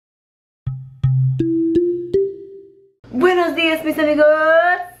Buenos dias, mis amigos.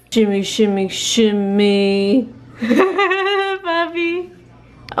 Shimmy, shimmy, shimmy. Papi.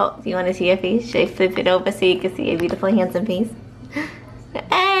 Oh, do you want to see your face? Should I flip it over so you can see your beautiful, handsome face?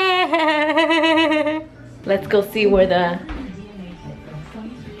 Let's go see where the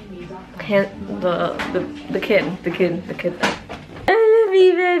kid. Hola,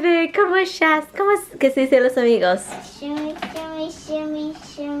 mi bebé, ¿cómo estás? ¿Qué se dice los amigos? Shimmy, shimmy, shimmy,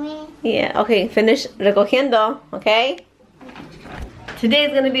 shimmy. Yeah, okay, finish recogiendo, okay?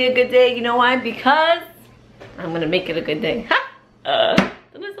 Today's gonna be a good day, you know why? Because I'm gonna make it a good day. Don't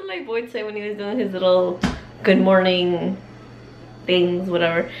it sound like BOYTOY when he was doing his little good morning things,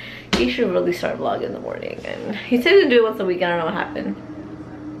 whatever? He should really start vlogging in the morning. And he said he'd do it once a week, I don't know what happened.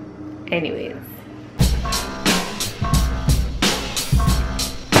 Anyways.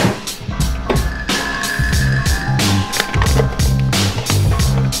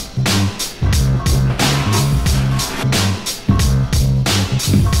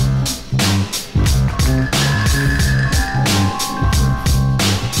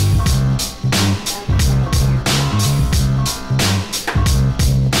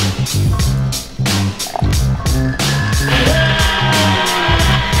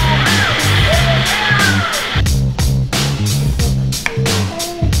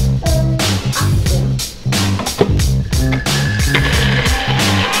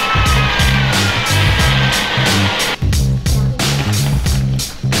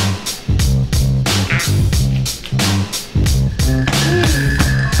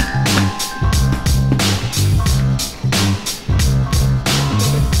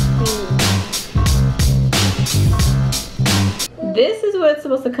 This is what it's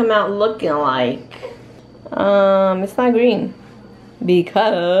supposed to come out looking like. It's not green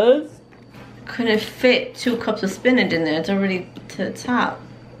because I couldn't fit 2 cups of spinach in there. It's already to the top.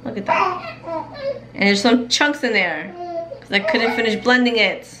 Look at that. And there's some chunks in there because I couldn't finish blending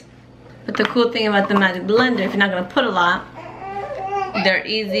it. But the cool thing about the Magic Blender, if you're not gonna put a lot, they're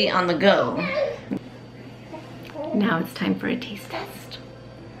easy on the go. Now it's time for a taste test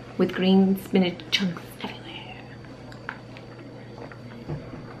with green spinach chunks everywhere.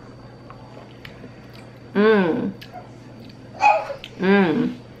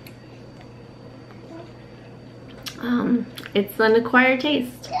 It's an acquired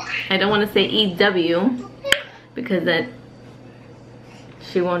taste. I don't want to say EW because that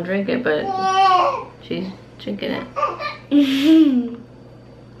she won't drink it, but she's drinking it.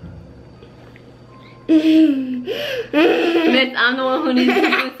 Miss, I'm the one who needs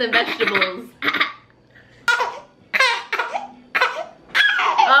fruits and vegetables.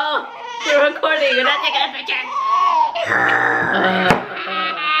 Oh, you're recording. You're not taking a picture.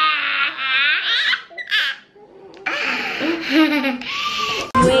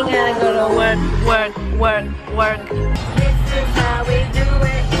 We gotta go to work. This is how we do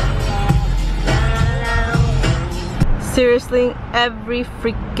it. Seriously, every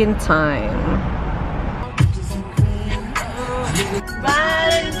freaking time.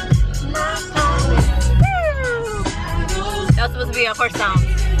 That was supposed to be a horse sound.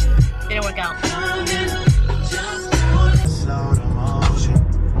 Didn't work out.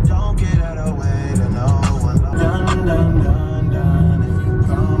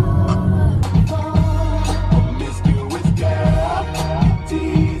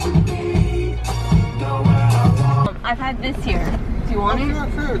 I've had this here. Do you want it?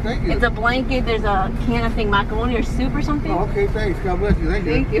 Sure, thank you. It's a blanket. There's a can of macaroni or soup or something. Oh, okay, thanks. God bless you.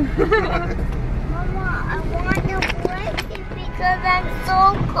 Thank you. Mama, I want a blanket because I'm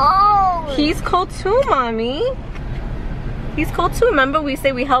so cold. He's cold too, Mommy. He's cold too. Remember we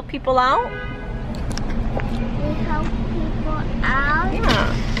say we help people out? We help people out.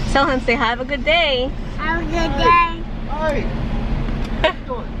 Yeah. Tell him, say have a good day. Have a good day. Hi.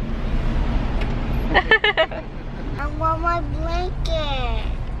 I want my blanket.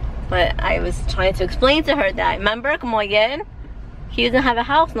 But I was trying to explain to her that, remember, como ayer, he doesn't have a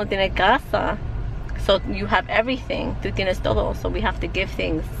house, no tiene casa. So you have everything, tú tienes todo. So we have to give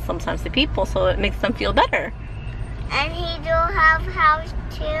things sometimes to people so it makes them feel better. And he don't have a house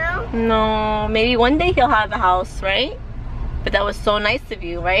too? No, maybe one day he'll have a house, right? But that was so nice of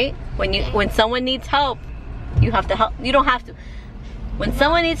you, right? When someone needs help, you have to help. You don't have to. When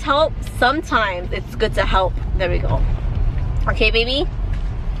someone needs help, sometimes it's good to help. There we go. Okay, baby?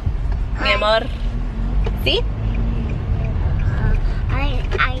 Mi amor. See?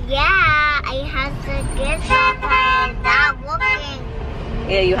 Yeah, I have to get something not working.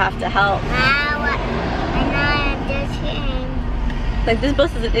 Yeah, you have to help. Now I'm just hitting. Like, this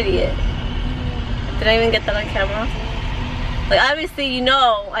bus is an idiot. Did I even get that on camera? Like obviously, you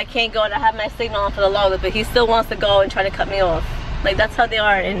know, I can't go and I have my signal on for the longest, but he still wants to go and try to cut me off. Like that's how they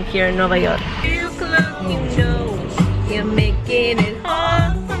are in here in Nueva York. You know, you're making it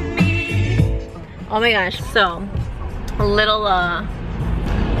hard for me. Oh my gosh! So a little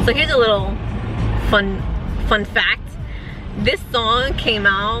so here's a little fun fact. This song came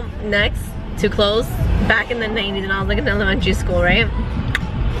out next to Close back in the 90s, and I was like in elementary school, right?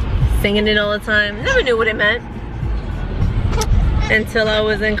 Singing it all the time. Never knew what it meant until I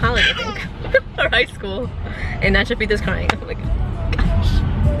was in college, I think, or high school, and now Chapita's crying. I'm like, gosh.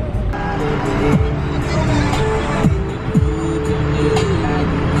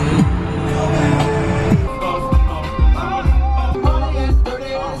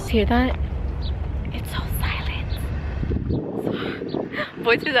 Hear that? It's so silent.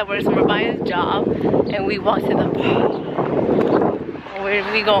 BOYTOY's at work, so we're by his job, and we walked to the park. Where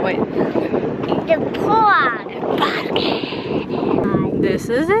are we going? The park. This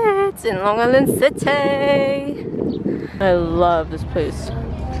is it in Long Island City. I love this place.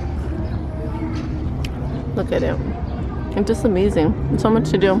 Look at it. It's just amazing. There's so much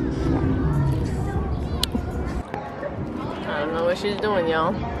to do. I don't know what she's doing,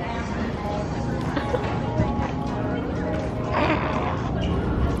 y'all.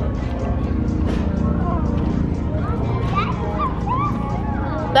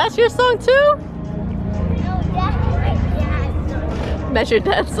 That's your song too? That's your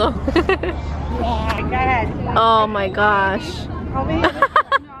dad's song. Oh my gosh.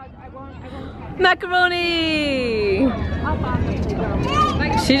 Macaroni!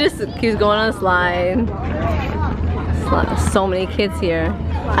 She just keeps going on a slide. So many kids here.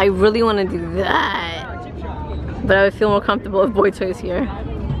 I really want to do that. But I would feel more comfortable if BOYTOY's here.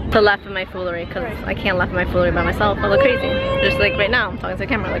 To laugh at my foolery, because I can't laugh at my foolery by myself. I look crazy. Just like right now, I'm talking to the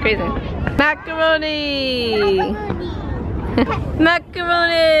camera, I look crazy. Macaroni!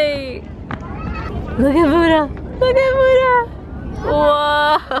 Macaroni! Look at Buddha! Look at Buddha!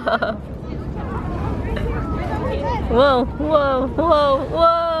 Whoa! Whoa, whoa, whoa,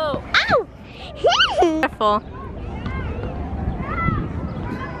 whoa! Ow! Careful.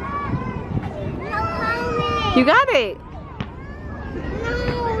 You got it! No,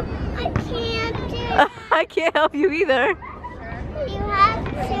 I can't do it. I can't help you either. You have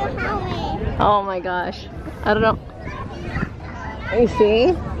to help me. Oh my gosh. I don't know. You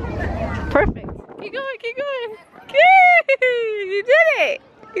see? Perfect. Keep going, keep going. Yay! You did it!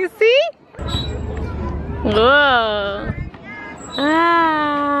 You see? Whoa.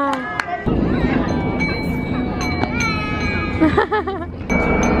 Ah.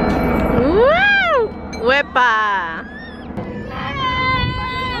 Woo! Wepa!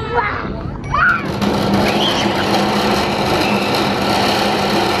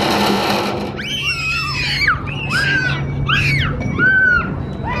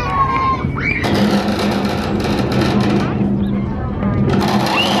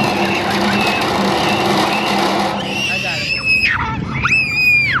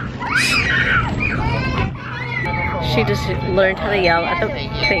 She just learned how to yell at the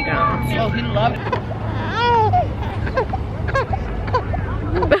playground. Oh, he loved it.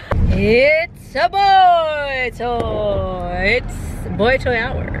 It's a BOYTOY! It's BOYTOY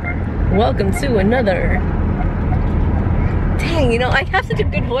hour. Welcome to another. Dang, you know, I have such a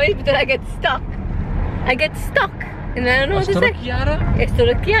good voice, but then I get stuck. I get stuck. And I don't know what to say.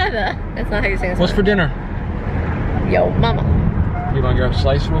 Estoraquiada. That's not how you say it. What's for dinner? Yo, mama. You want to grab a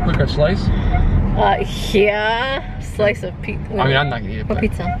slice real quick? A slice? Yeah. Slice of pizza. I mean, I'm not going to eat it. What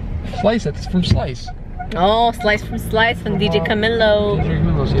pizza? Slice, it's from Slice. Oh, Slice from DJ Camilo. DJ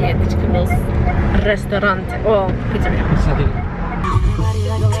Camilo's, Yeah, DJ Camilo's restaurant. Well, pizzeria.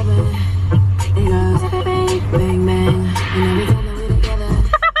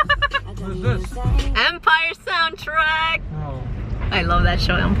 What is this? Empire soundtrack. Oh. I love that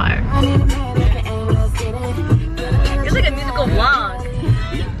show, Empire. It's like a musical vlog.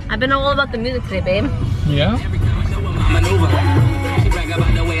 I've been all about the music today, babe. Yeah?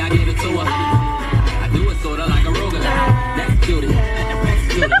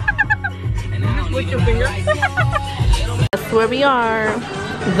 With your finger. That's where we are.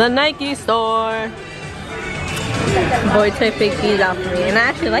 The Nike store. BOYTOY picked these out for me, and I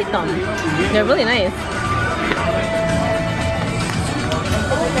actually like them. They're really nice.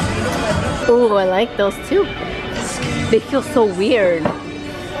 Ooh, I like those too. They feel so weird.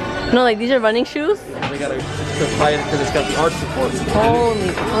 No, like these are running shoes. They gotta apply it because it's got the arch support.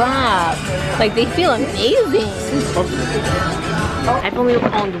 Holy crap. Like they feel amazing. I've only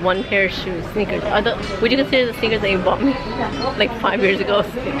owned one pair of shoes, sneakers. Would you consider the sneakers that you bought me like 5 years ago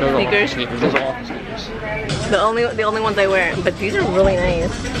sneakers? Those are awesome sneakers. The only ones I wear. But these are really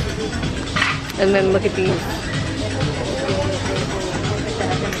nice. And then look at these.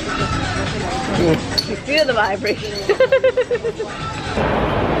 You feel the vibration.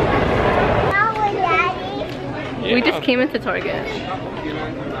 Daddy. We just came into Target.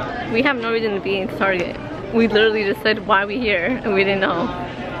 We have no reason to be in Target. We literally just said why we here and we didn't know.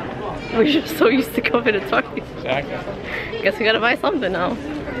 We're just so used to going to Target. Exactly. Guess we gotta buy something now.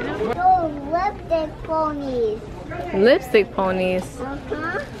 Those lipstick ponies. Lipstick ponies.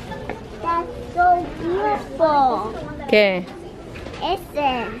 Uh-huh. That's so beautiful. Okay. It's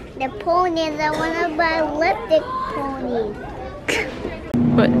the ponies. I want to buy lipstick ponies.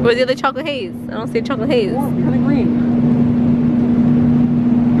 Where's the other chocolate haze? I don't see a chocolate haze. Behind the green.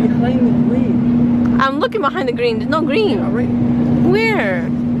 Behind the green. I'm looking behind the green. There's no green. Yeah, right. Where?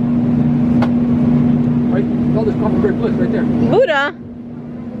 Right. No, there's coffee grape bliss right there. Buddha?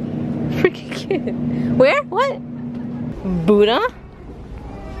 Freaking kid. Where? What? Buddha?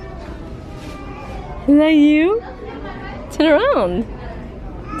 Is that you? Turn around.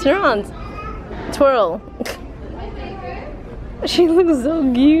 Turn around. Twirl. She looks so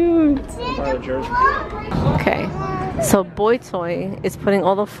cute. Okay. So BOYTOY is putting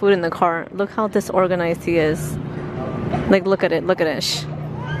all the food in the car. Look how disorganized he is. Like, look at it. Look at it. Shh.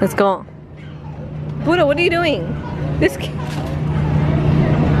 Let's go. Buddha, what are you doing? This kid.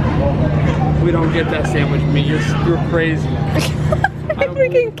 We don't get that sandwich meat. You're crazy. I don't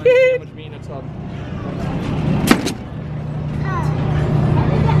Freaking believe kid. sandwich meat in a tub.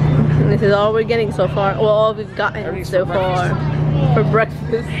 This is all we're getting so far. Well, all we've gotten so far for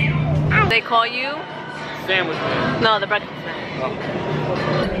breakfast. They call you? Sandwich meat. No, the breakfast man.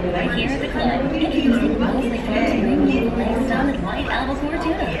 Right here at the club, introducing mostly farm-to-room leg-style white albacore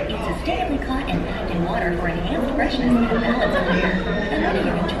tuna. It's aesthetically caught and packed in water for enhanced freshness and balance of flavor. And whether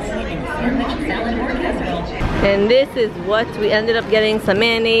you're interested in sandwich, salad, or casserole. And this is what we ended up getting: some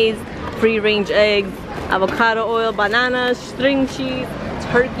mayonnaise, free-range eggs, avocado oil, bananas, string cheese,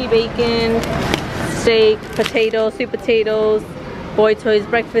 turkey bacon, steak, potatoes, sweet potatoes, BOYTOY's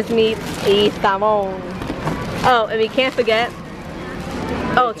breakfast meat, y jamón. Oh, and we can't forget,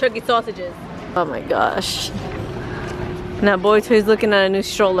 oh, turkey sausages. Oh my gosh. Now BOYTOY's looking at a new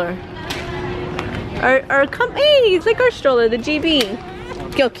stroller. Hey, it's like our stroller, the GB.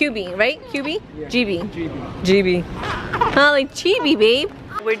 Yo, QB, right? QB? Yeah. GB. GB. Oh, like Chibi, babe.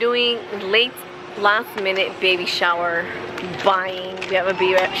 We're doing late, last-minute baby shower buying. We have a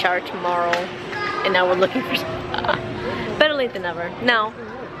baby shower tomorrow, and now we're looking for better late than never. Now,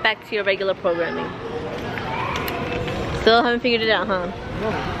 back to your regular programming. Still haven't figured it out, huh?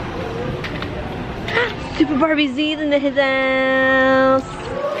 No. Super Barbie Z's in his house.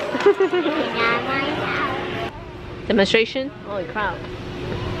 Demonstration? Holy crap.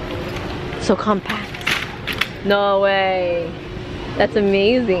 So compact. No way. That's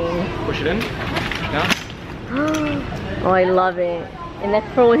amazing. Push it in. Yeah. Oh, I love it. And that's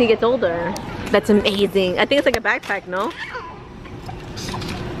for when he gets older. That's amazing. I think it's like a backpack, no?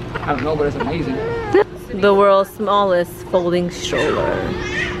 I don't know, but it's amazing. The world's smallest folding stroller.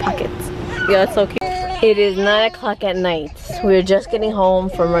 Pocket. Yeah, it's so cute. It is 9 o'clock at night. We're just getting home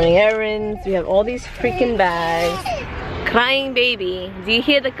from running errands. We have all these freaking bags. Crying baby. Do you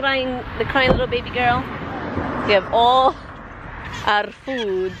hear the crying little baby girl? We have all our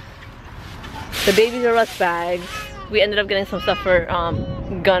food. The babies are Russ bags. We ended up getting some stuff for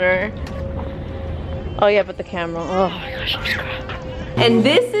Gunner. Oh yeah, but the camera. Oh my gosh, I'm screwed. And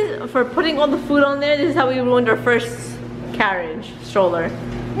this is for putting all the food on there. This is how we ruined our first carriage stroller.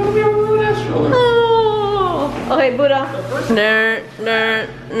 What do we have with that stroller? Oh, okay, Buddha. Ner, ner,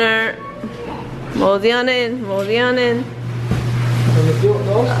 ner. Mosey on in, mosey on in.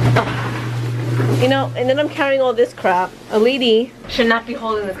 You know, and then I'm carrying all this crap. A lady should not be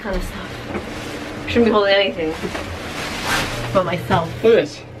holding this kind of stuff. Shouldn't be holding anything but myself. Look at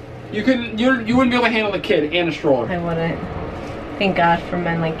this. You wouldn't be able to handle a kid and a stroller. I wouldn't. Thank God for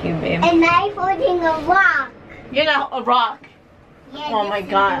men like you, babe. And I'm holding a rock. You're not a rock. Yeah, Oh this my is a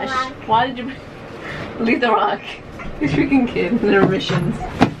gosh. rock. Why did you leave the rock? You freaking kid in their missions.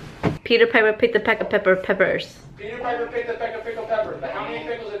 Peter Piper picked a peck of peppers. Peter Piper picked a peck of pickled peppers. But how many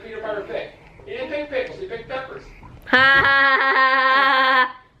pickles did Peter Piper pick? He didn't pick pickles, he picked peppers. Ha ha ha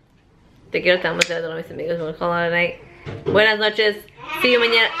ha. Te quiero tanto, mis amigos. Vamos a call it a night. Buenas noches. See you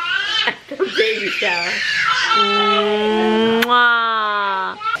mañana at the baby shower.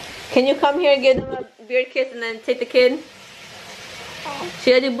 Mwah. Can you come here and give them a beard kiss and then take the kid?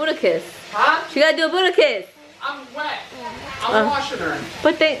 She gotta do Buddha kiss. Huh? She gotta do a Buddha kiss. I'm wet. I'm washing her.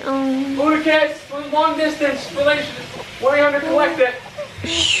 But they, Buddha kiss, long distance relation. 1-800 collect it.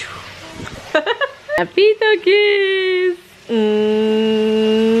 Papito kiss.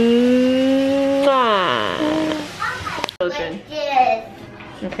 Children.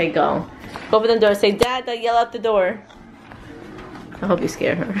 Okay, go. Go open the door. Say, Dad, yell out the door. I hope you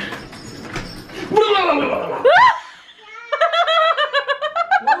scare her.